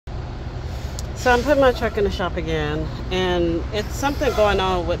So I'm putting my truck in the shop again, and it's something going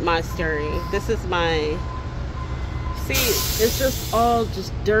on with my steering. This is my, see, it's just all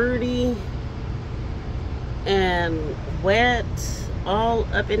just dirty and wet all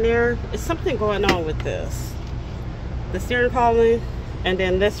up in there. It's something going on with this. The steering column, and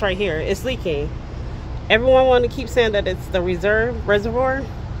then this right here, it's leaking. Everyone want to keep saying that it's the reservoir,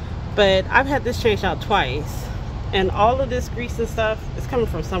 but I've had this changed out twice, and all of this grease and stuff is coming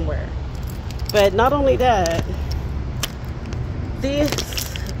from somewhere. But not only that,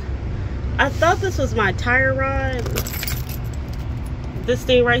 I thought this was my tire rod. This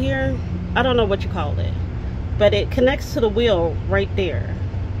thing right here, I don't know what you call it, but it connects to the wheel right there.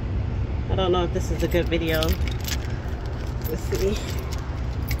 I don't know if this is a good video. Let's see.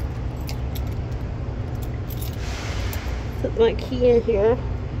 Put my key in here.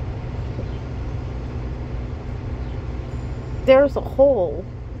 There's a hole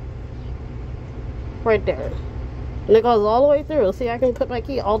right there, and it goes all the way through. See, I can put my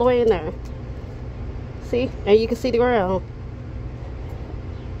key all the way in there. See, and you can see the ground.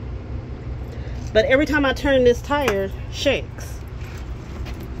 But every time I turn, this tire shakes,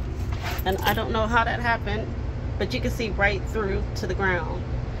 and I don't know how that happened, but you can see right through to the ground,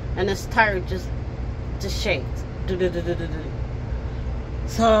 and this tire just shakes.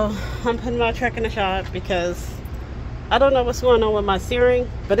 So I'm putting my truck in the shop because I don't know what's going on with my steering,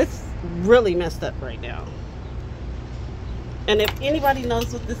 but it's really messed up right now. And if anybody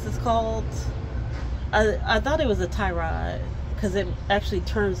knows what this is called, I thought it was a tie rod because it actually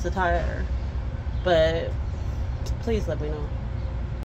turns the tire, but please let me know.